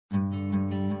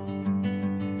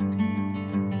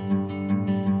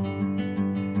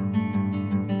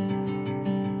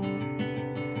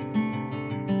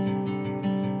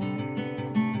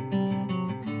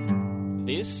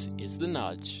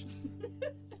Nudge.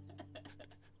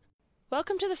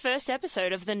 Welcome to the first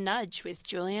episode of The Nudge with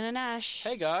Julian and Ash.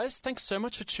 Hey guys, thanks so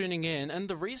much for tuning in. And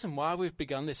the reason why we've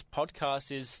begun this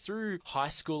podcast is through high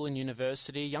school and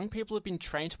university, young people have been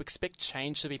trained to expect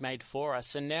change to be made for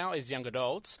us. And now, as young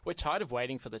adults, we're tired of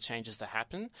waiting for the changes to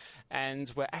happen. And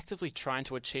we're actively trying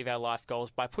to achieve our life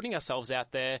goals by putting ourselves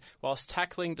out there whilst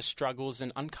tackling the struggles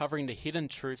and uncovering the hidden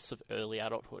truths of early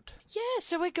adulthood. Yeah,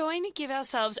 so we're going to give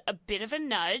ourselves a bit of a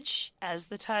nudge, as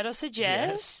the title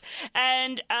suggests. Yes.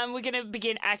 And we're going to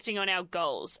begin acting on our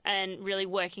goals and really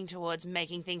working towards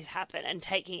making things happen and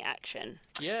taking action.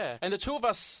 Yeah, and the two of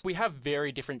us, we have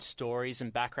very different stories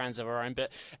and backgrounds of our own, but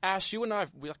Ash, you and I,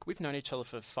 we've known each other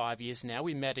for 5 years now.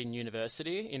 We met in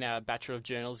university in our Bachelor of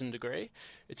Journalism degree.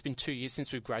 It's been 2 years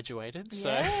since we've graduated. So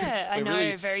yeah, I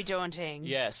know, very daunting.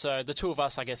 Yeah, so the two of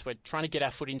us, I guess we're trying to get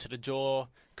our foot into the door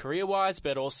career-wise,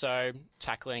 but also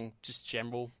tackling just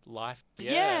general life.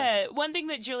 Yeah, one thing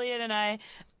that Julian and I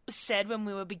said when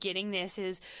we were beginning this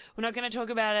is we're not going to talk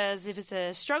about it as if it's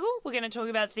a struggle. We're going to talk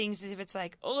about things as if it's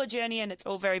like all a journey and it's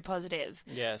all very positive.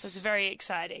 Yes. So it's very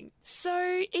exciting. So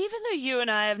even though you and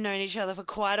I have known each other for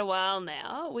quite a while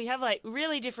now, we have like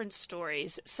really different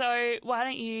stories. So why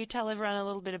don't you tell everyone a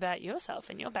little bit about yourself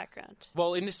and your background?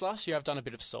 Well, in this last year, I've done a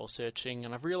bit of soul searching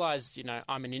and I've realised,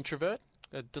 I'm an introvert.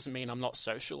 It doesn't mean I'm not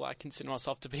social. I consider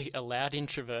myself to be a loud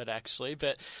introvert, actually.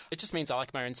 But it just means I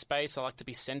like my own space. I like to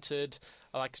be centred.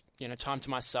 I like, time to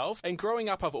myself. And growing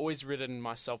up, I've always written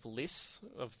myself lists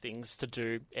of things to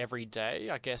do every day.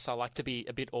 I guess I like to be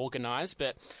a bit organised,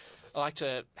 but I like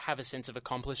to have a sense of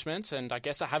accomplishment, and I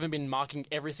guess I haven't been marking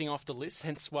everything off the list,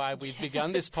 hence why we've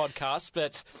begun this podcast.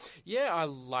 But yeah, I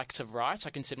like to write. I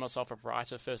consider myself a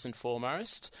writer first and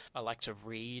foremost. I like to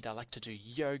read. I like to do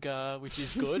yoga, which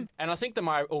is good. And I think that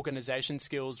my organisation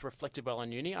skills reflected well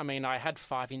in uni. I mean, I had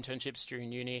 5 internships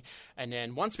during uni, and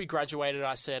then once we graduated,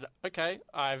 I said, okay,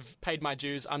 I've paid my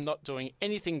dues. I'm not doing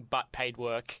anything but paid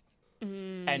work.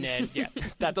 And then,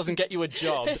 that doesn't get you a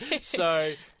job.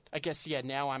 So I guess,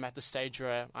 now I'm at the stage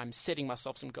where I'm setting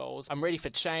myself some goals. I'm ready for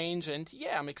change and,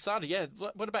 I'm excited. Yeah,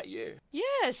 what about you?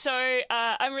 Yeah, so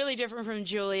I'm really different from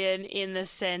Julian in the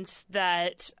sense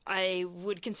that I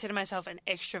would consider myself an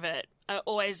extrovert. I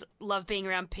always love being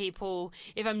around people.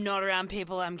 If I'm not around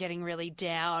people, I'm getting really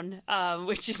down,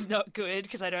 which is not good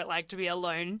because I don't like to be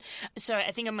alone. So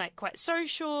I think I'm quite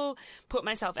social, put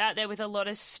myself out there with a lot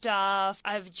of stuff.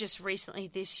 I've just recently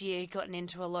this year gotten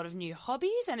into a lot of new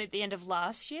hobbies, and at the end of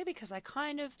last year, because I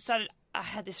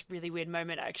had this really weird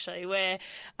moment actually where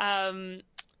I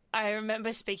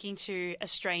remember speaking to a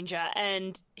stranger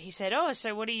and he said, "Oh,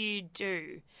 so what do you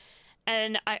do?"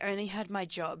 And I only had my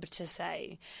job to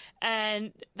say.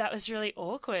 And that was really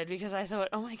awkward because I thought,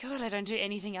 oh my God, I don't do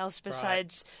anything else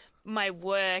besides my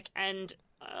work and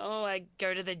I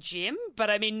go to the gym.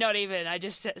 But I mean, not even. I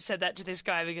just said that to this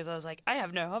guy because I was like, I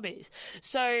have no hobbies.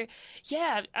 So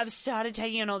yeah, I've started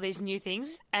taking on all these new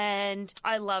things and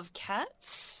I love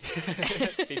cats.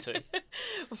 Me too.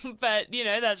 But,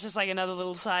 that's just like another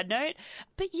little side note.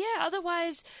 But yeah,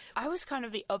 otherwise, I was kind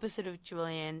of the opposite of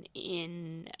Julian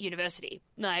in university.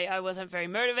 I wasn't very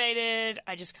motivated.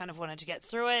 I just kind of wanted to get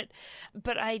through it.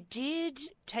 But I did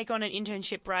take on an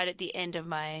internship right at the end of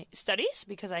my studies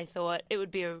because I thought it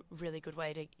would be a really good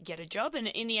way to get a job. And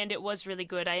in the end, it was really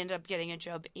good. I ended up getting a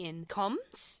job in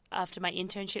comms after my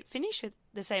internship finished with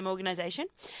the same organisation.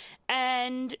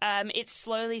 And it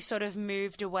slowly sort of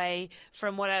moved away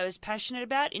from what I was passionate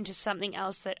about into something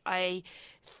else that I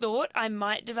thought I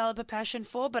might develop a passion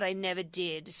for, but I never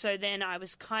did. So then I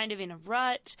was kind of in a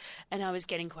rut and I was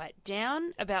getting quite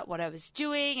down about what I was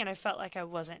doing and I felt like I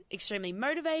wasn't extremely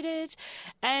motivated.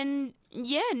 And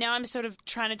yeah, now I'm sort of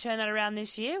trying to turn that around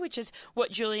this year, which is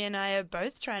what Julie and I are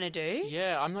both trying to do.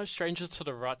 Yeah, I'm no stranger to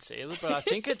the ruts either, but I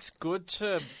think it's good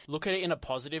to look at it in a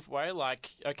positive way.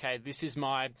 Like, okay, this is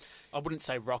I wouldn't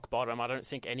say rock bottom. I don't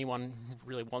think anyone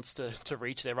really wants to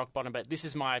reach their rock bottom, but this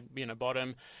is my,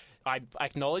 bottom. I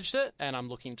acknowledged it and I'm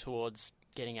looking towards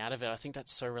getting out of it. I think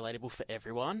that's so relatable for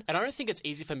everyone. And I don't think it's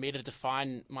easy for me to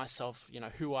define myself,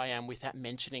 who I am without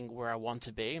mentioning where I want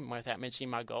to be, without mentioning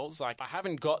my goals. Like, I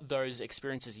haven't got those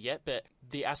experiences yet, but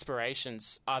the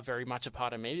aspirations are very much a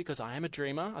part of me because I am a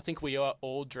dreamer. I think we are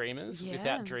all dreamers. Yeah.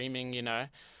 Without dreaming,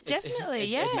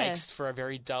 Definitely, it makes for a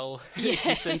very dull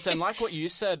existence. And like what you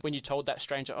said when you told that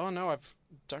stranger, oh no,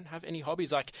 don't have any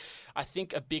hobbies. Like, I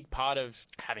think a big part of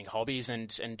having hobbies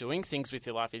and doing things with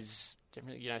your life is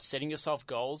definitely, setting yourself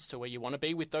goals to where you want to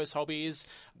be with those hobbies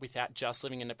without just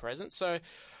living in the present. So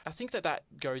I think that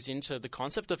goes into the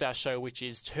concept of our show, which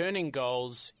is turning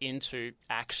goals into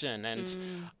action. And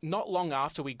not long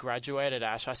after we graduated,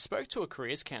 Ash, I spoke to a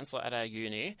careers counsellor at our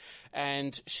uni,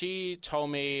 and she told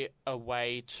me a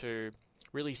way to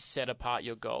really set apart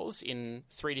your goals in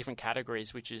 3 different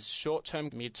categories, which is short-term,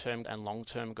 mid-term, and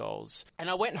long-term goals. And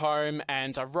I went home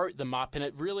and I wrote them up, and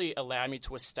it really allowed me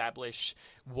to establish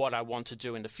what I want to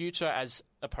do in the future as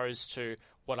opposed to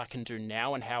what I can do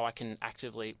now and how I can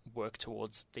actively work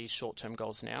towards these short-term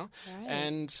goals now. Right.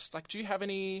 And do you have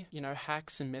any,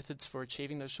 hacks and methods for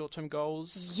achieving those short-term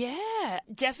goals? Yeah,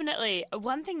 definitely.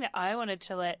 One thing that I wanted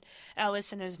to let our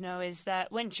listeners know is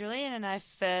that when Julian and I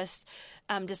first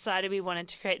decided we wanted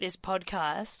to create this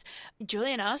podcast,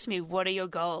 Julian asked me, what are your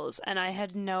goals? And I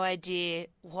had no idea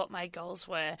what my goals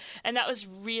were. And that was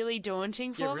really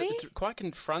daunting for me. It's quite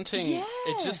confronting. Yeah.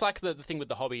 It's just like the thing with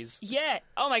the hobbies. Yeah.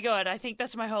 Oh my God. I think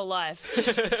that's my whole life.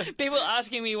 Just people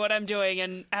asking me what I'm doing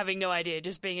and having no idea,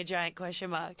 just being a giant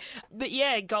question mark. But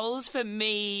yeah, goals for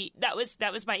me, that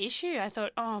was my issue. I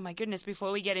thought, oh my goodness,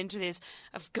 before we get into this,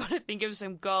 I've got to think of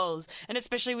some goals. And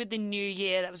especially with the new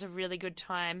year, that was a really good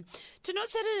time to not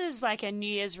set it as like a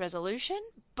New Year's resolution,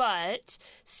 but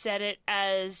set it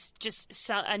as just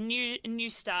a new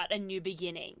start, a new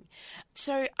beginning.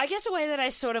 So I guess a way that I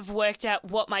sort of worked out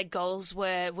what my goals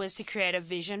were was to create a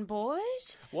vision board.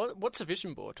 What's a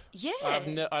vision board? Yeah.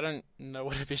 I don't know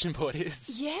what a vision board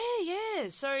is. Yeah.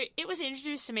 So it was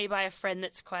introduced to me by a friend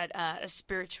that's quite a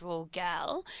spiritual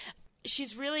gal.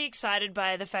 She's really excited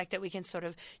by the fact that we can sort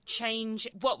of change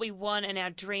what we want and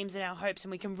our dreams and our hopes, and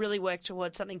we can really work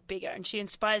towards something bigger. And she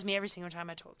inspires me every single time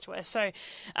I talk to her. So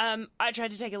I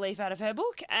tried to take a leaf out of her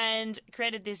book and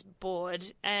created this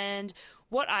board. And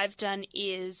what I've done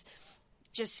is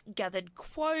just gathered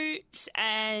quotes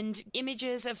and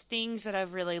images of things that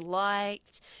I've really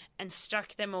liked and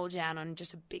stuck them all down on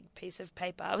just a big piece of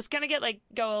paper. I was going to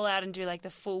go all out and do the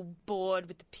full board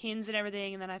with the pins and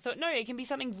everything, and then I thought, no, it can be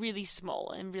something really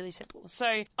small and really simple.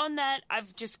 So on that,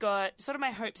 I've just got sort of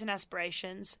my hopes and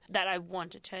aspirations that I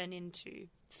want to turn into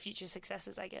future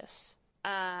successes, I guess.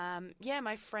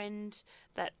 My friend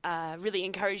that really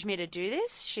encouraged me to do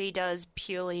this, she does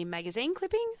purely magazine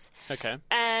clippings. Okay.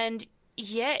 And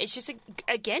yeah, it's just,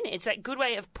 it's that good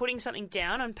way of putting something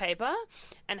down on paper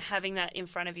and having that in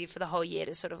front of you for the whole year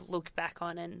to sort of look back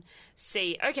on and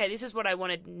see, okay, this is what I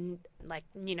wanted,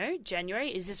 January.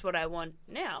 Is this what I want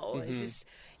now? Or is this,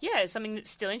 something that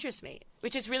still interests me?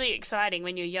 Which is really exciting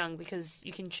when you're young because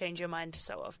you can change your mind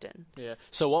so often. Yeah.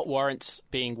 So what warrants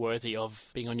being worthy of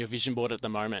being on your vision board at the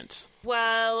moment?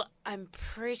 Well, I'm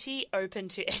pretty open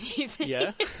to anything.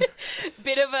 Yeah.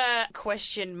 Bit of a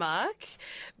question mark,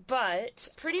 but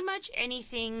pretty much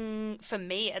anything for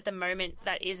me at the moment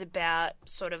that is about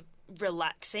sort of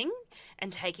relaxing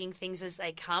and taking things as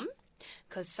they come.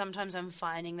 Because sometimes I'm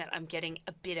finding that I'm getting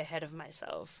a bit ahead of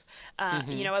myself.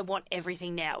 I want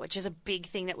everything now, which is a big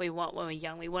thing that we want when we're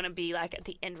young. We want to be at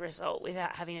the end result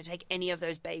without having to take any of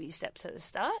those baby steps at the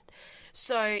start.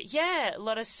 So, yeah, a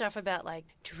lot of stuff about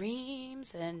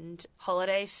dreams and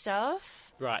holiday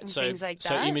stuff. Right. And so, things like that.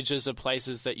 So images of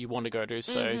places that you want to go to.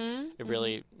 So it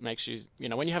really makes you,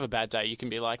 when you have a bad day, you can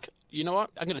be like, you know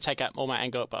what? I'm going to take out all my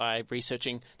anger by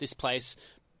researching this place.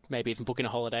 Maybe even booking a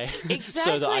holiday. Exactly.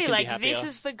 So that I can be happier. This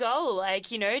is the goal.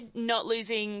 Not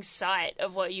losing sight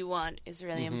of what you want is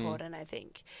really important, I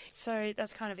think. So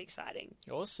that's kind of exciting.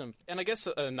 Awesome. And I guess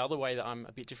another way that I'm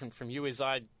a bit different from you is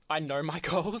I know my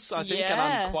goals, I think, and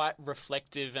I'm quite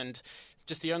reflective, and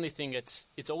just the only thing,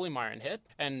 it's all in my own head.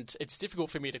 And it's difficult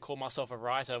for me to call myself a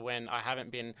writer when I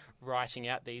haven't been writing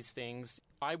out these things.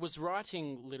 I was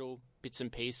writing little bits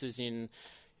and pieces in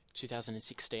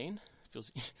 2016. Feels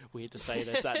weird to say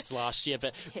that's last year,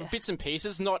 but bits and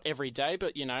pieces, not every day,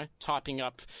 but, typing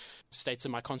up states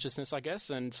of my consciousness, I guess.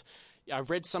 And I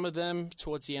read some of them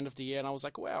towards the end of the year and I was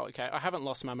like, wow, okay, I haven't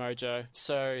lost my mojo.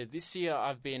 So this year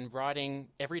I've been writing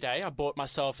every day. I bought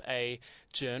myself a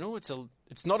journal.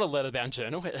 It's not a leather-bound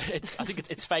journal. I think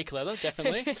it's fake leather,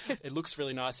 definitely. It looks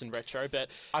really nice and retro, but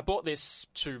I bought this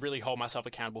to really hold myself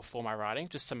accountable for my writing,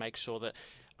 just to make sure that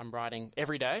I'm writing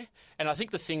every day. And I think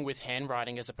the thing with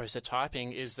handwriting as opposed to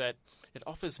typing is that it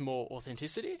offers more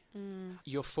authenticity.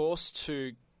 You're forced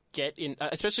to get in,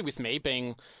 especially with me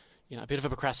being, a bit of a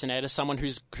procrastinator, someone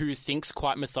who thinks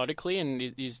quite methodically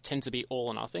and tends to be all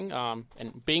or nothing. And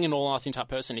being an all or nothing type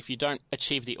person, if you don't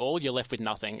achieve the all, you're left with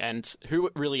nothing. And who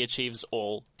really achieves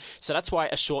all? So that's why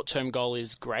a short-term goal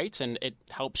is great, and it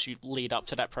helps you lead up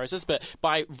to that process. But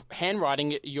by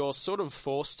handwriting, you're sort of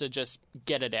forced to just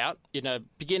get it out in a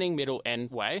beginning, middle,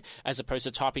 end way, as opposed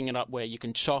to typing it up where you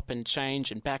can chop and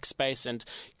change and backspace and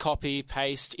copy,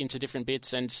 paste into different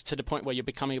bits, and to the point where you're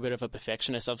becoming a bit of a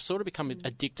perfectionist. I've sort of become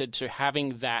addicted to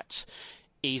having that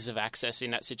ease of access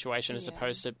in that situation, as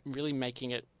opposed to really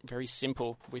making it very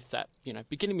simple with that,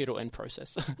 beginning, middle, end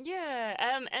process.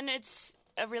 And it's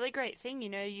a really great thing,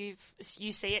 you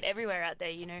see it everywhere out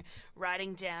there,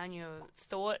 writing down your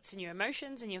thoughts and your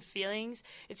emotions and your feelings.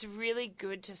 It's really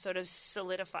good to sort of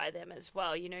solidify them as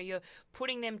well. You're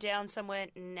putting them down somewhere,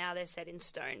 and now they're set in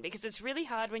stone, because it's really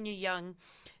hard when you're young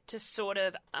to sort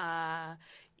of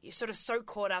you're sort of so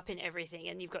caught up in everything,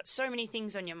 and you've got so many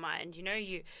things on your mind.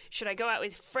 Should I go out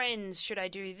with friends? Should I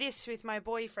do this with my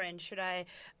boyfriend? Should I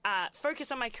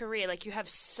focus on my career? Like, you have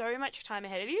so much time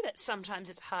ahead of you that sometimes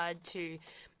it's hard to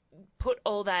put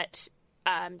all that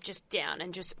just down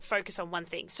and just focus on one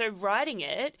thing. So writing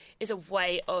it is a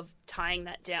way of tying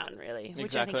that down, really,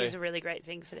 which I think is a really great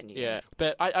thing for the new year.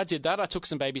 But I did that. I took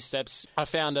some baby steps. I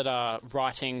found that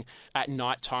writing at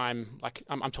night time, like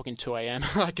I'm talking 2 a.m,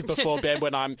 like before bed,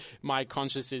 when my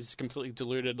conscious is completely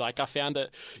diluted. Like, I found that,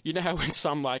 how when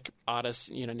some like artists,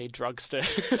 need drugs to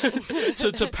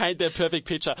to paint their perfect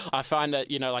picture, I find that,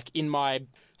 like in my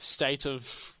state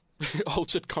of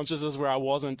altered consciousness where I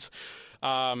wasn't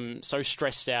so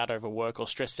stressed out over work or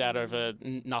stressed out over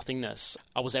nothingness,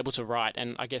 I was able to write.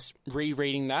 And I guess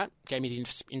rereading that gave me the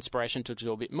inspiration to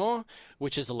do a bit more,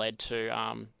 which has led to,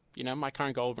 my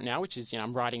current goal now, which is,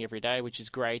 I'm writing every day, which is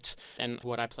great. And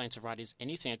what I plan to write is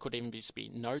anything. It could even just be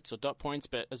notes or dot points,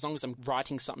 but as long as I'm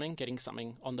writing something, getting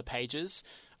something on the pages,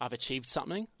 I've achieved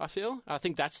something, I feel. I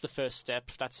think that's the first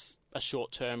step. That's a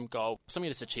short-term goal,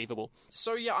 something that's achievable.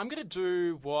 So, I'm going to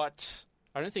do what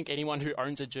I don't think anyone who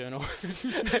owns a journal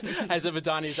has ever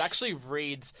done, is actually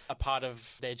read a part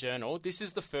of their journal. This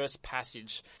is the first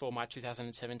passage for my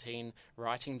 2017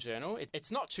 writing journal.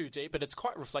 It's not too deep, but it's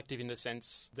quite reflective in the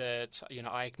sense that,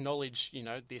 I acknowledge,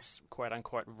 this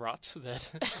quote-unquote rut that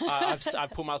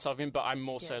I've put myself in, but I'm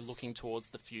also looking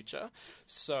towards the future.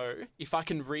 So if I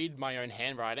can read my own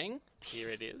handwriting, here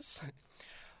it is.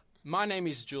 My name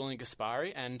is Julian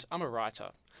Gaspari, and I'm a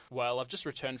writer. Well, I've just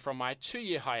returned from my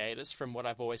 2-year hiatus from what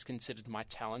I've always considered my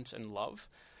talent and love.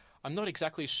 I'm not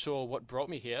exactly sure what brought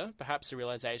me here, perhaps the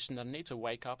realization that I need to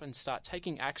wake up and start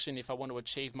taking action if I want to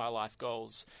achieve my life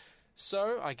goals.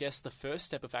 So I guess the first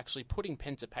step of actually putting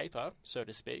pen to paper, so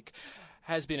to speak,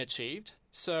 has been achieved.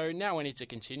 So now I need to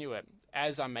continue it,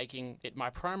 as I'm making it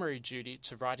my primary duty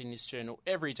to write in this journal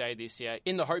every day this year,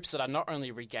 in the hopes that I not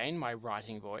only regain my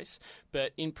writing voice,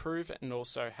 but improve and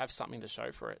also have something to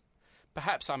show for it.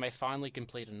 Perhaps I may finally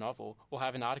complete a novel or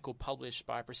have an article published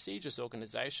by a prestigious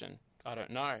organisation. I don't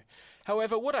know.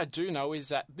 However, what I do know is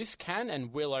that this can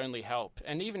and will only help,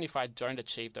 and even if I don't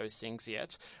achieve those things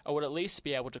yet, I would at least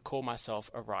be able to call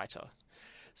myself a writer.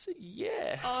 So,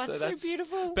 yeah. Oh, it's so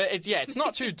beautiful. But it's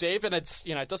not too deep, and it's,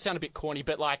 it does sound a bit corny,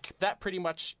 but like that pretty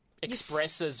much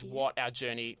expresses what our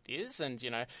journey is, and,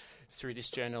 through this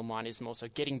journal, mine is more so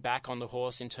getting back on the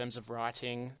horse in terms of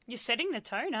writing. You're setting the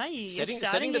tone, aren't you? Setting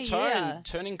the tone,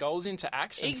 turning goals into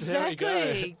action. Exactly. So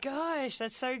there we go. Gosh,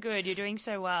 that's so good. You're doing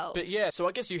so well. But so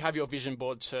I guess you have your vision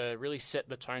board to really set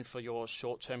the tone for your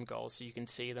short-term goals so you can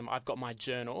see them. I've got my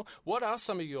journal. What are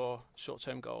some of your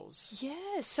short-term goals?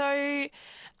 Yeah, so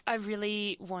I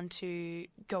really want to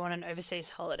go on an overseas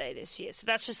holiday this year. So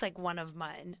that's just like one of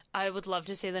mine. I would love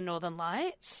to see the Northern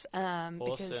Lights.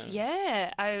 Because, awesome.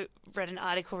 I read an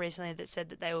article recently that said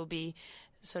that they will be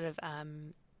sort of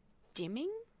dimming.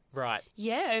 Right.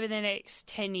 Yeah, over the next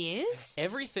 10 years.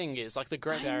 Everything is, like the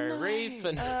Great Barrier Reef.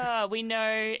 And we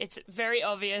know it's very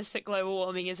obvious that global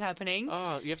warming is happening.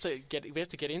 Oh, we have to get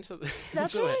into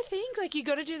That's what I think. Like, you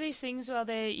got to do these things while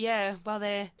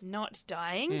they're not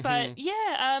dying.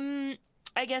 Mm-hmm. But,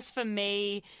 I guess for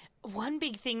me, one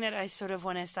big thing that I sort of,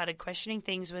 when I started questioning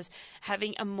things, was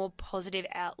having a more positive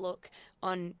outlook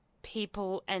on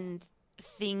people and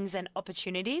things and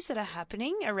opportunities that are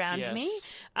happening around me.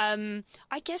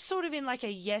 I guess sort of in like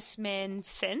a yes man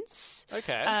sense.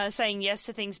 Okay. Saying yes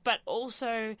to things, but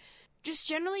also just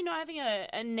generally not having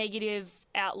a negative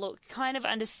outlook, kind of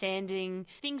understanding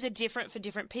things are different for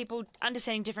different people,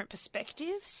 understanding different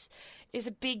perspectives is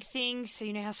a big thing.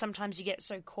 So how sometimes you get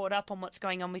so caught up on what's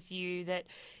going on with you that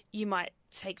you might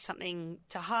take something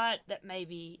to heart that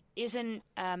maybe isn't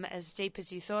as deep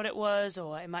as you thought it was,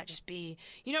 or it might just be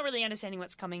you're not really understanding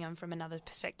what's coming on from another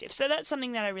perspective. So that's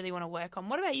something that I really want to work on.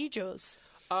 What about you, Jules?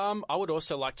 I would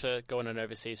also like to go on an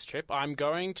overseas trip. I'm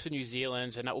going to New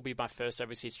Zealand, and that will be my first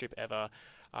overseas trip ever.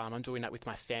 I'm doing that with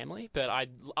my family, but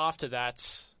after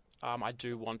that, I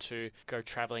do want to go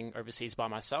traveling overseas by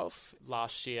myself.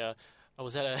 Last year, I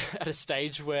was at a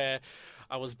stage where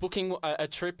I was booking a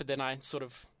trip, but then I sort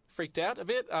of freaked out a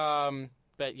bit.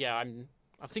 But yeah,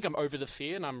 I think I'm over the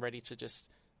fear and I'm ready to just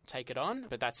take it on.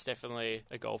 But that's definitely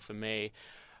a goal for me.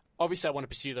 Obviously, I want to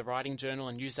pursue the writing journal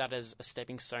and use that as a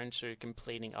stepping stone to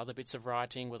completing other bits of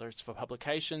writing, whether it's for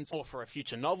publications or for a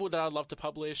future novel that I'd love to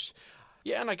publish.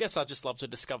 Yeah, and I guess I'd just love to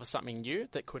discover something new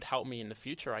that could help me in the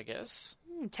future, I guess.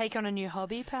 Take on a new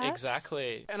hobby, perhaps?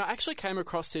 Exactly. And I actually came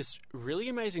across this really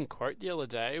amazing quote the other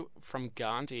day from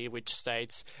Gandhi, which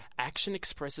states, "Action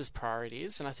expresses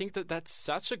priorities." And I think that that's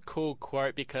such a cool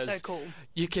quote because so cool.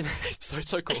 You can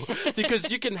so cool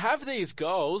because you can have these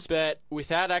goals, but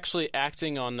without actually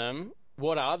acting on them,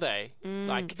 what are they?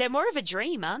 They're more of a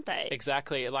dream, aren't they?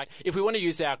 Exactly. Like, if we want to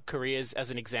use our careers as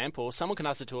an example, someone can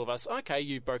ask the two of us, okay,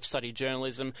 you both study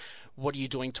journalism. What are you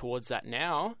doing towards that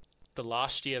now? The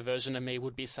last year version of me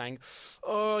would be saying,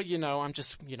 oh, I'm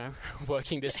just,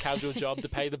 working this casual job to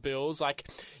pay the bills. Like,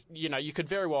 you could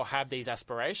very well have these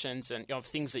aspirations and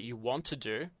things that you want to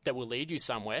do that will lead you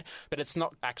somewhere, but it's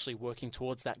not actually working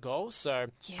towards that goal. So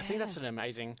I think that's an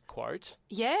amazing quote.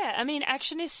 Yeah. I mean,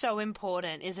 action is so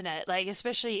important, isn't it? Like,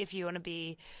 especially if you want to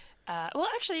be... well,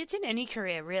 actually, it's in any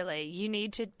career, really. You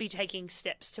need to be taking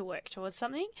steps to work towards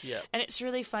something. Yeah. And it's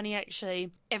really funny,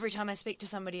 actually, every time I speak to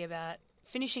somebody about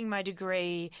finishing my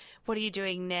degree, what are you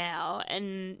doing now?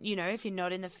 And, if you're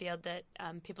not in the field that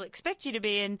people expect you to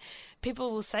be in,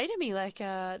 people will say to me, like,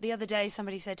 the other day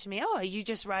somebody said to me, oh, are you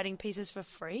just writing pieces for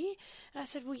free? And I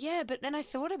said, well, yeah, but then I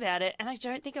thought about it and I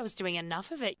don't think I was doing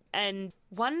enough of it. And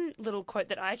one little quote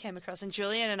that I came across, and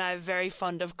Julian and I are very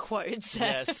fond of quotes.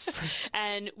 Yes.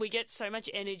 And we get so much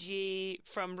energy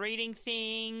from reading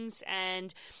things,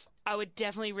 and I would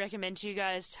definitely recommend to you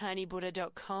guys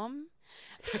tinybuddha.com.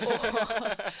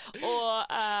 or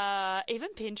even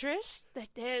Pinterest.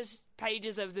 There's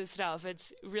pages of this stuff.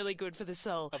 It's really good for the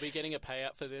soul. Are we getting a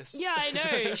payout for this? Yeah, I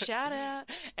know. Shout out.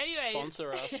 Anyway,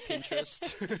 sponsor us, Pinterest.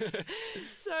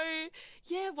 So,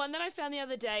 yeah, one that I found the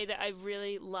other day that I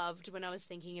really loved when I was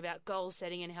thinking about goal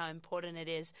setting and how important it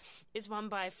is one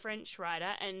by a French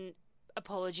writer, and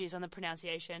apologies on the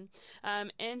pronunciation,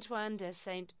 Antoine de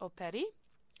Saint-Exupéry.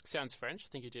 Sounds French. I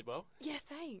think you did well. Yeah,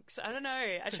 thanks. I don't know.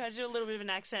 I tried to do a little bit of an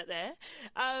accent there.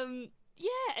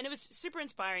 Yeah, and it was super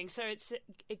inspiring. So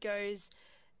it goes,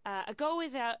 a goal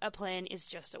without a plan is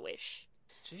just a wish.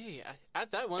 Gee, add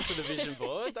that one to the vision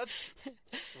board. That's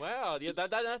wow. Yeah,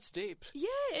 that's deep.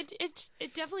 Yeah,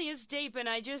 it definitely is deep, and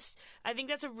I think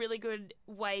that's a really good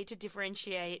way to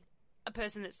differentiate a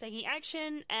person that's taking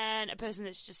action and a person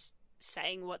that's just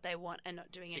saying what they want and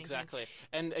not doing anything. Exactly.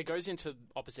 And it goes into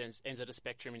opposite ends of the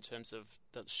spectrum in terms of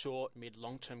the short, mid,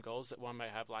 long-term goals that one may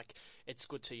have. Like, it's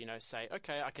good to, say,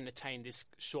 okay, I can attain this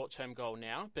short-term goal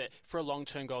now, but for a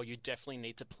long-term goal, you definitely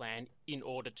need to plan in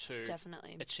order to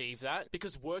achieve that,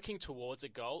 because working towards a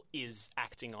goal is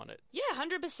acting on it. Yeah,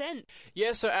 100%.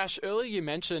 Yeah, so Ash, earlier you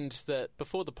mentioned that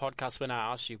before the podcast, when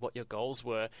I asked you what your goals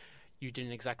were, you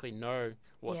didn't exactly know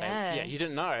what you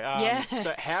didn't know.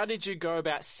 So how did you go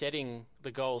about setting the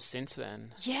goals since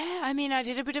then? Yeah, I mean, I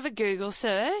did a bit of a Google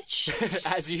search.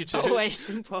 As you do. Always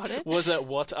important. Was it,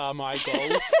 what are my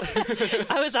goals?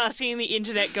 I was asking the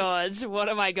internet gods, what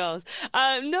are my goals?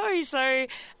 No, so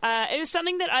it was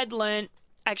something that I'd learned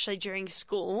actually during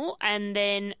school, and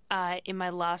then in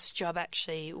my last job,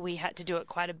 actually, we had to do it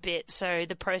quite a bit. So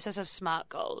the process of SMART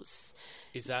goals.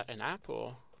 Is that an app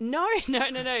or...? No.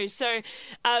 So,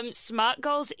 SMART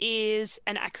goals is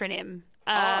an acronym.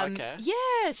 Okay.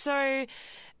 Yeah, so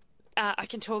I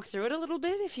can talk through it a little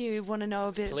bit if you want to know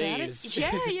a bit about it.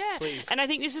 Yeah. Please. And I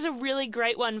think this is a really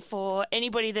great one for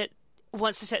anybody that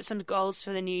wants to set some goals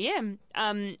for the new year.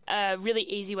 A really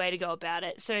easy way to go about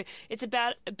it. So it's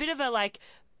about a bit of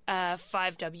a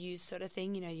 5 W's sort of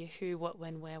thing, your who, what,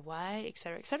 when, where, why,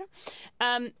 etc., etc.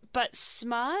 But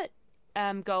SMART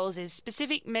goals is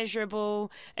specific, measurable,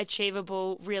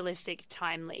 achievable, realistic,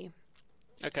 timely.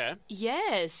 Okay.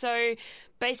 Yeah, so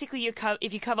basically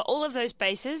if you cover all of those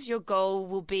bases, your goal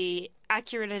will be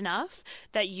accurate enough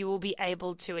that you will be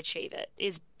able to achieve it,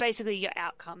 is basically your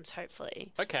outcomes,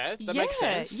 hopefully. Okay, that makes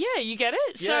sense. Yeah, you get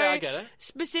it? Yeah, I get it.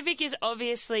 Specific is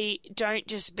obviously, don't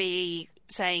just be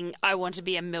saying, I want to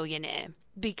be a millionaire,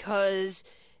 because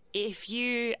if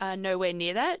you are nowhere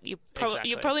near that, you're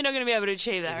Exactly. probably not going to be able to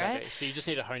achieve that, Exactly. right? So you just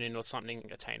need to hone in on something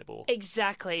attainable.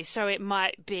 Exactly. So it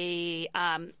might be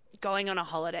going on a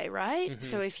holiday, right? Mm-hmm.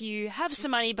 So if you have some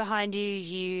money behind you,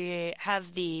 you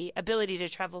have the ability to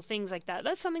travel, things like that.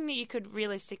 That's something that you could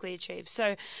realistically achieve.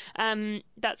 So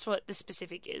that's what the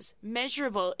specific is.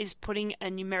 Measurable is putting a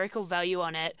numerical value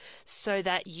on it so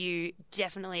that you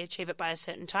definitely achieve it by a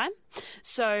certain time.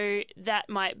 So that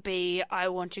might be, I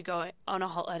want to go on a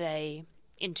holiday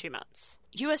in 2 months.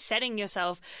 You are setting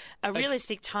yourself a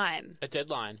realistic time. A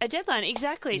deadline. A deadline,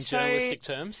 exactly. In journalistic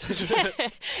terms. Yeah,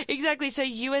 exactly. So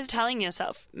you are telling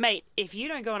yourself, mate, if you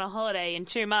don't go on a holiday in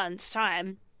 2 months'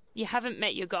 time, you haven't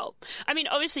met your goal. I mean,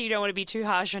 obviously you don't want to be too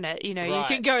harsh on it. You know, Right.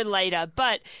 you can go later,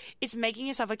 but it's making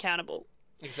yourself accountable.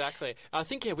 Exactly. I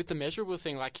think, with the measurable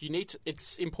thing, like,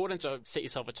 it's important to set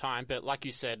yourself a time, but like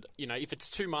you said, if it's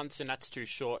 2 months and that's too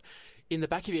short, in the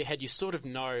back of your head, you sort of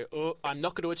know, oh, I'm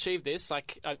not going to achieve this.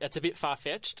 Like, it's a bit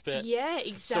far-fetched, but... Yeah,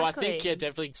 exactly. So I think,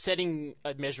 definitely setting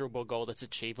a measurable goal that's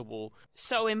achievable.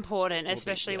 So important,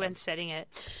 especially yeah. when setting it.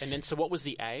 And then, so what was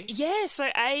the A? Yeah, so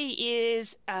A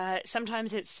is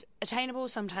sometimes it's attainable,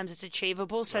 sometimes it's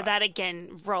achievable. So Right. that,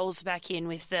 again, rolls back in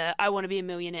with the, I want to be a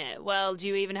millionaire. Well, do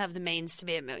you even have the means to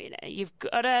be a millionaire? You've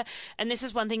got to, and this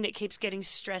is one thing that keeps getting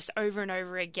stressed over and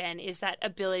over again, is that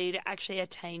ability to actually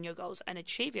attain your goals and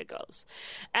achieve your goals.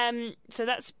 So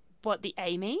that's what the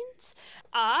A means.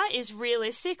 R is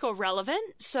realistic or relevant,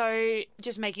 so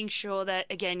just making sure that,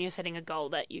 again, you're setting a goal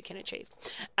that you can achieve.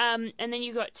 And then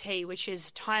you've got T, which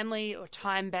is timely or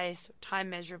time-based, or time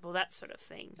measurable, that sort of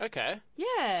thing. Okay.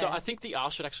 Yeah. So I think the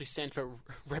R should actually stand for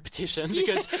repetition,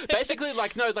 because basically,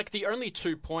 the only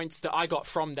 2 points that I got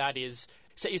from that is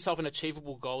set yourself an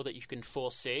achievable goal that you can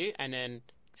foresee, and then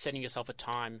setting yourself a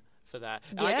time for that.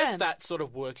 And I guess that sort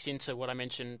of works into what I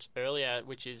mentioned earlier,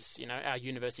 which is, our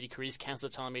university careers counsellor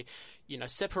telling me,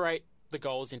 separate the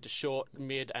goals into short,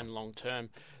 mid, and long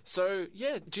term. So,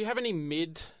 do you have any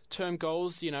mid-term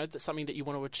goals, that's something that you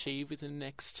want to achieve within the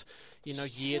next,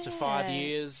 year to 5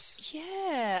 years?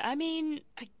 Yeah. I mean,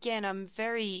 again, I'm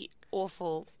very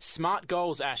awful. Smart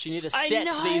goals, Ash. You need to set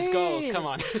know. these goals. Come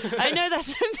on. I know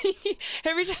that's me.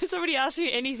 Every time somebody asks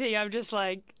me anything, I'm just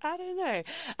like, I don't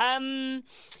know.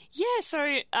 So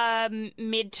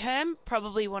midterm,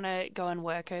 probably want to go and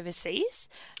work overseas.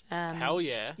 Hell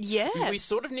yeah. Yeah. We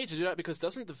sort of need to do that, because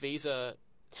doesn't the visa...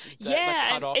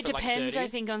 cut off it at depends, 30? I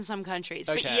think, on some countries.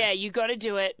 Okay. But yeah, you got to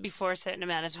do it before a certain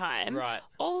amount of time. Right.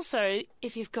 Also,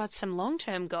 if you've got some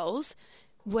long-term goals,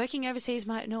 working overseas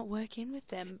might not work in with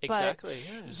them. Exactly,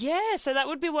 Yeah, so that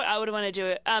would be what I would want to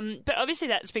do. But obviously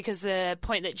that's because the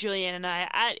point that Julian and I are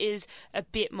at is a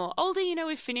bit more older.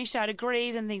 We've finished our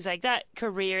degrees and things like that.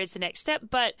 Career is the next step,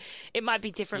 but it might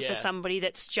be different for somebody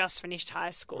that's just finished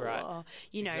high school. Right. Or,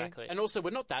 Exactly. And also,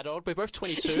 we're not that old. We're both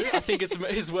 22. I think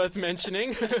it's worth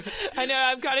mentioning. I know,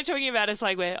 I'm kind of talking about us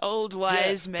like we're old,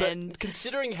 wise men. But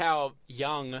considering how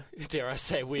young, dare I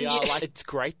say, we are, it's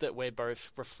great that we're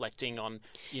both reflecting on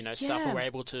stuff, and we're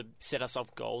able to set ourselves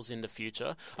goals in the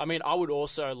future. I mean, I would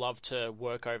also love to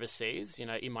work overseas,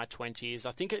 in my 20s.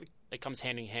 I think it comes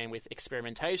hand in hand with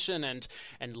experimentation and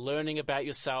learning about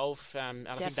yourself. And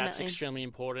I think that's extremely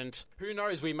important. Who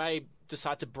knows, we may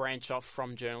decide to branch off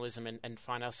from journalism and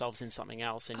find ourselves in something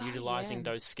else and utilising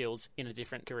those skills in a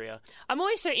different career. I'm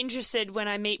always so interested when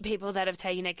I meet people that have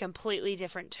taken a completely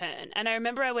different turn. And I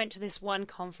remember I went to this one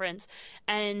conference,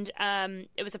 and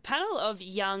it was a panel of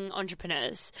young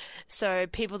entrepreneurs. So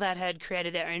people that had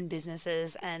created their own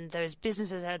businesses, and those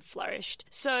businesses had flourished.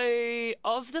 So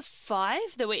of the 5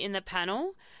 that were in the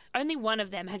panel, only one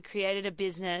of them had created a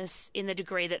business in the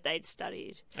degree that they'd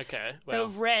studied. Okay, The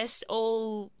rest,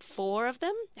 all 4 of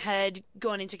them, had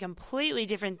gone into completely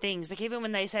different things. Like, even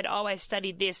when they said, oh, I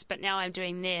studied this, but now I'm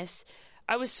doing this,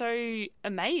 I was so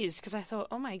amazed, because I thought,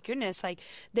 oh my goodness, like,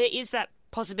 there is that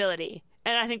possibility.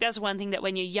 And I think that's one thing that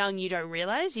when you're young, you don't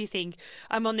realise. You think,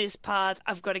 I'm on this path,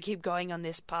 I've got to keep going on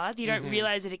this path. You don't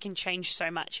realise that it can change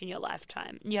so much in your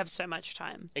lifetime. You have so much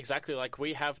time. Exactly. Like,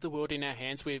 we have the world in our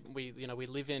hands. We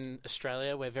live in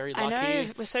Australia. We're very lucky. I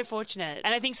know. We're so fortunate.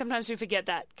 And I think sometimes we forget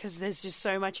that, because there's just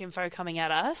so much info coming at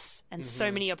us and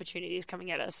so many opportunities coming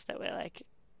at us that we're, like,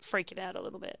 freaking out a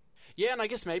little bit. Yeah, and I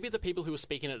guess maybe the people who were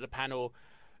speaking at the panel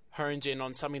honed in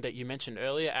on something that you mentioned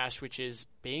earlier, Ash, which is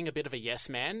being a bit of a yes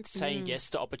man, saying yes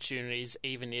to opportunities,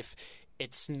 even if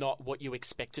it's not what you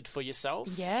expected for yourself.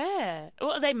 Yeah.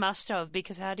 Well, they must have,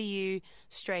 because how do you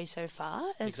stray so far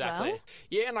as Exactly. well?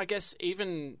 Yeah, and I guess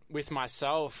even with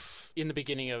myself, in the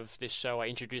beginning of this show, I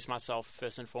introduced myself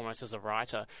first and foremost as a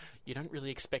writer. You don't really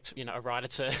expect, a writer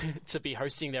to, to be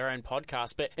hosting their own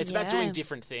podcast, but it's about doing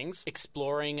different things,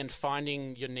 exploring and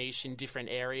finding your niche in different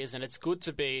areas, and it's good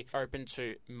to be open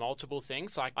to multiple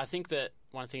things. Like, I think that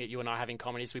one thing that you and I have in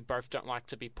common is we both don't like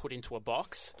to be put into a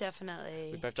box. Definitely.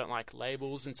 We both don't like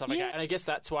labels and stuff like that. And I guess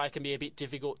that's why it can be a bit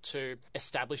difficult to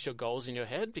establish your goals in your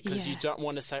head, because you don't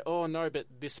want to say, oh, no, but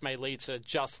this may lead to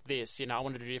just this. I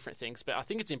want to do different things. But I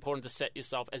think it's important to set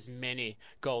yourself as many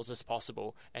goals as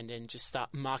possible and then just start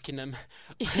marking them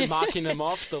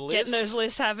off the list. Getting those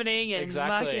lists happening and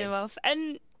Exactly. marking them off.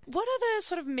 And what other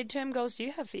sort of midterm goals do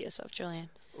you have for yourself, Julian?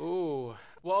 Ooh.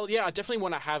 Well, yeah, I definitely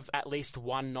want to have at least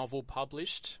one novel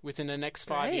published within the next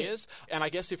 5 years. And I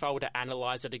guess if I were to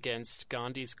analyse it against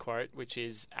Gandhi's quote, which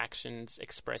is actions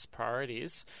express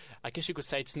priorities, I guess you could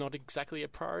say it's not exactly a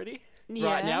priority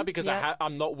right now, because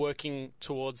I'm not working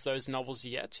towards those novels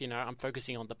yet. I'm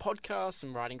focusing on the podcast,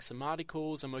 I'm writing some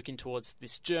articles, I'm working towards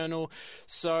this journal.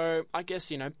 So I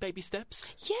guess, baby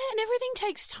steps. Yeah, and everything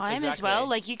takes time as well.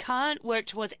 Like, you can't work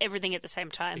towards everything at the same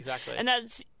time. Exactly. And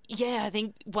that's... Yeah, I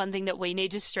think one thing that we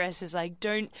need to stress is, like,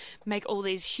 don't make all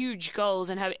these huge goals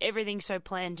and have everything so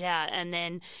planned out, and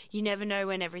then you never know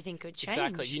when everything could change.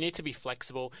 Exactly. You need to be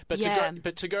flexible. But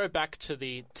to go back to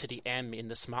the M in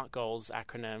the SMART goals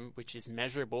acronym, which is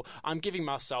measurable, I'm giving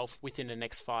myself within the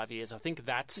next 5 years. I think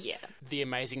that's the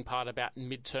amazing part about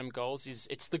midterm goals, is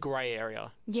it's the grey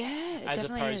area. Yeah, it as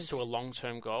definitely opposed is. to a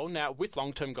long-term goal. Now, with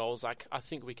long-term goals, like, I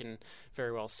think we can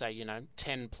very well say,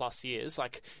 10 plus years.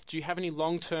 Like, do you have any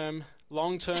long-term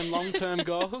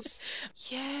goals?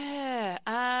 Yeah.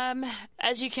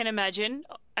 As you can imagine,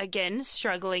 again,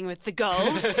 struggling with the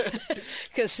goals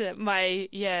because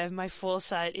my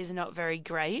foresight is not very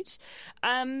great.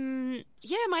 My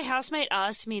housemate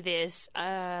asked me this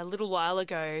a little while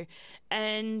ago,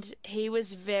 and he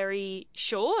was very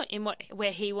sure in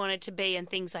where he wanted to be and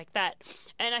things like that.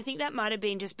 And I think that might have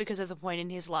been just because of the point in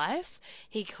his life.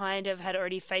 He kind of had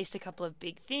already faced a couple of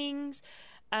big things.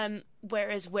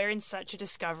 Whereas we're in such a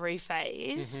discovery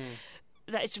phase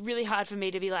that it's really hard for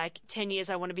me to be like, 10 years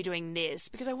I want to be doing this,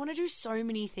 because I want to do so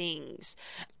many things.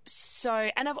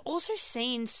 And I've also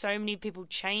seen so many people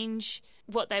change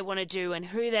what they want to do and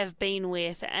who they've been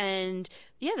with and,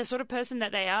 the sort of person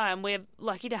that they are. And we're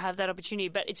lucky to have that opportunity,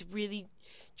 but it's really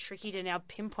tricky to now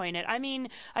pinpoint it. I mean,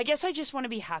 I guess I just want to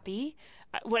be happy,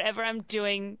 whatever I'm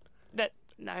doing.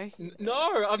 No,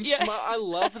 I'm smart. I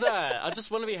love that. I just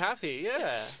want to be happy.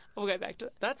 Yeah, we'll go back to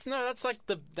it. That's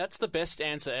the best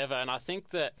answer ever, and I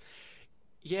think that.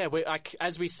 Yeah,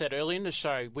 as we said earlier in the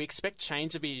show, we expect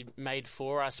change to be made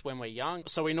for us when we're young.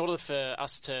 So in order for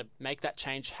us to make that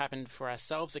change happen for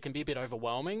ourselves, it can be a bit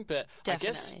overwhelming. But Definitely.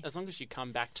 I guess as long as you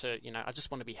come back to, I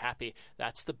just want to be happy,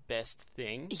 that's the best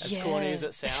thing, as corny as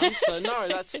it sounds. So no,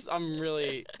 I'm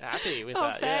really happy with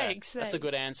that. Thanks. That's a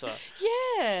good answer.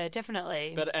 Yeah,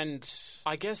 definitely. And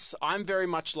I guess I'm very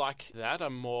much like that.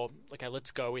 I'm more, okay, let's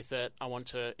go with it. I want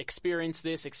to experience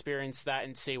this, experience that,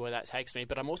 and see where that takes me.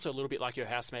 But I'm also a little bit like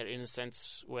your housemate in a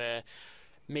sense where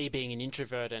me being an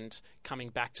introvert and coming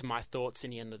back to my thoughts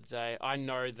in the end of the day, I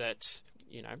know that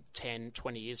 10,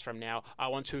 20 years from now, I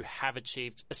want to have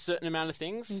achieved a certain amount of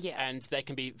things, and they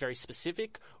can be very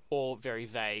specific or very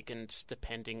vague, and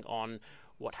depending on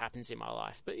what happens in my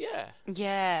life. But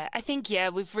I think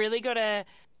we've really got to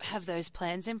have those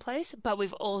plans in place, but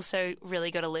we've also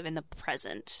really got to live in the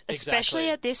present, especially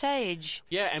at this age.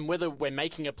 Yeah, and whether we're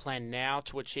making a plan now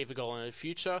to achieve a goal in the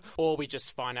future, or we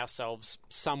just find ourselves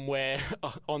somewhere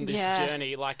on this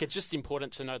journey, like, it's just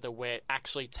important to know that we're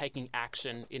actually taking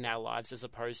action in our lives as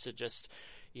opposed to just,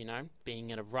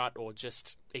 being in a rut or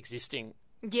just existing.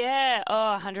 Yeah,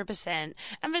 100%.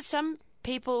 And for some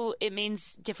people, it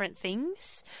means different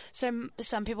things. So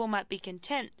some people might be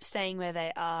content staying where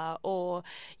they are, or,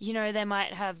 they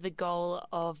might have the goal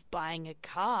of buying a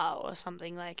car or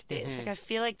something like this. Like, I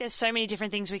feel like there's so many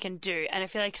different things we can do. And I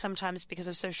feel like sometimes because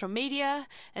of social media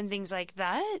and things like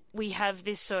that, we have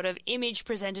this sort of image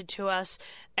presented to us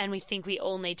and we think we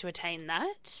all need to attain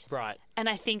that. Right. And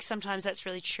I think sometimes that's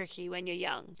really tricky when you're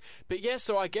young. But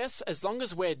so I guess as long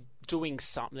as we're doing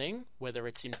something, whether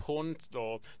it's important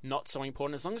or not so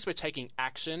important, as long as we're taking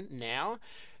action now,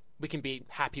 we can be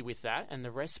happy with that, and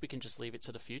the rest we can just leave it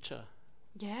to the future.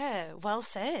 Yeah, well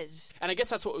said. And I guess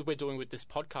that's what we're doing with this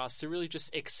podcast, to really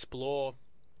just explore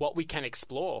what we can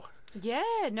explore.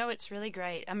 Yeah, no, it's really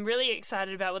great. I'm really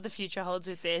excited about what the future holds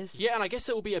with this. Yeah, and I guess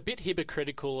it will be a bit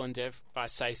hypocritical and, I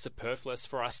say, superfluous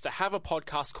for us to have a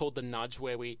podcast called The Nudge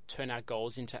where we turn our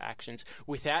goals into actions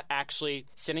without actually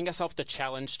setting ourselves the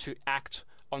challenge to act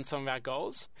on some of our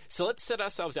goals. So let's set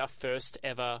ourselves our first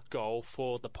ever goal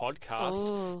for the podcast.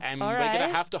 Ooh, and all we're right. going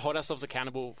to have to hold ourselves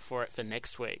accountable for it for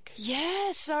next week.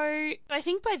 Yeah, so I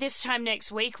think by this time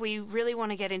next week, we really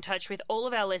want to get in touch with all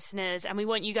of our listeners, and we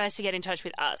want you guys to get in touch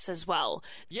with us as well.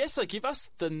 Yeah, so give us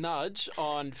the nudge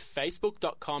on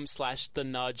facebook.com/the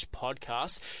nudge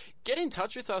podcast. Get in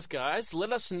touch with us, guys.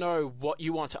 Let us know what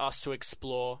you want us to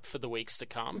explore for the weeks to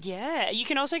come. Yeah, you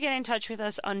can also get in touch with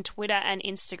us on Twitter and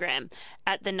Instagram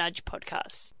at The Nudge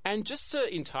Podcast. And just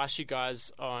to entice you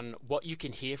guys on what you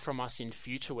can hear from us in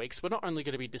future weeks, we're not only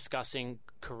going to be discussing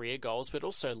career goals, but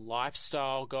also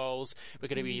lifestyle goals. We're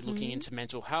going to be looking into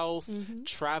mental health,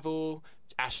 travel.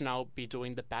 Ash and I will be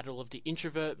doing the battle of the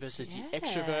introvert versus the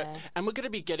extrovert. And we're going to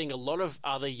be getting a lot of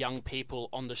other young people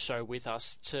on the show with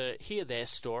us to hear their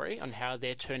story on how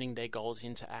they're turning their goals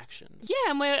into action.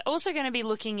 Yeah, and we're also going to be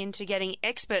looking into getting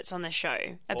experts on the show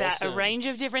about a range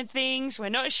of different things. We're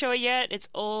not sure yet. It's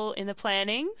all in the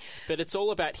planning. But it's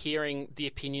all about hearing the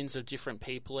opinions of different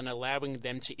people and allowing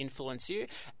them to influence you.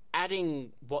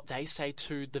 Adding what they say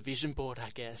to the vision board, I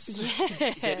guess.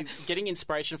 Yeah. Getting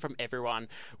inspiration from everyone,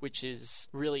 which is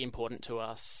really important to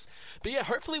us. But yeah,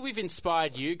 hopefully we've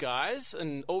inspired you guys,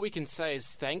 and all we can say is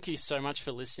thank you so much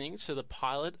for listening to the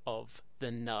pilot of The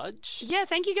Nudge. Yeah,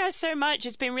 thank you guys so much.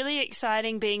 It's been really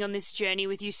exciting being on this journey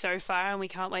with you so far, and we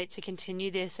can't wait to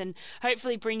continue this and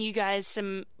hopefully bring you guys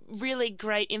some really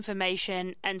great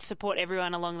information and support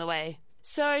everyone along the way.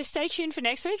 So stay tuned for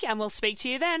next week, and we'll speak to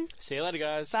you then. See you later,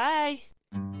 guys. Bye.